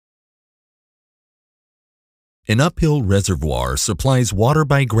An uphill reservoir supplies water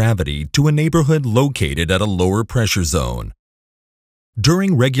by gravity to a neighborhood located at a lower pressure zone.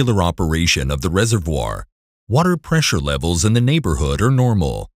 During regular operation of the reservoir, water pressure levels in the neighborhood are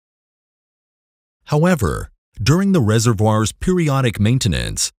normal. However, during the reservoir's periodic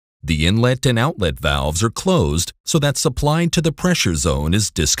maintenance, the inlet and outlet valves are closed so that supply to the pressure zone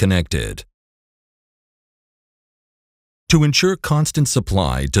is disconnected. To ensure constant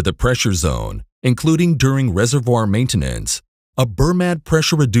supply to the pressure zone, including during reservoir maintenance, a Bermad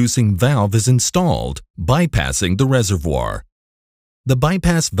pressure-reducing valve is installed, bypassing the reservoir. The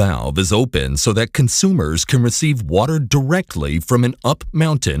bypass valve is open so that consumers can receive water directly from an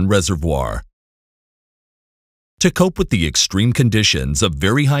up-mountain reservoir. To cope with the extreme conditions of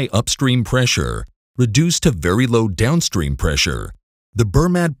very high upstream pressure, reduced to very low downstream pressure, the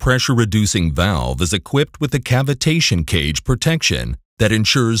Bermad pressure-reducing valve is equipped with a cavitation cage protection that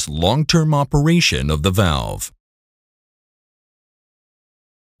ensures long-term operation of the valve.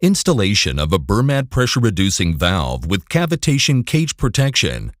 Installation of a Bermad pressure-reducing valve with cavitation cage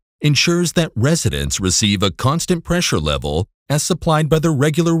protection ensures that residents receive a constant pressure level as supplied by the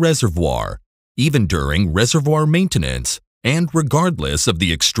regular reservoir, even during reservoir maintenance and regardless of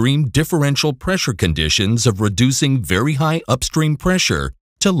the extreme differential pressure conditions of reducing very high upstream pressure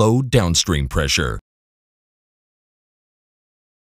to low downstream pressure.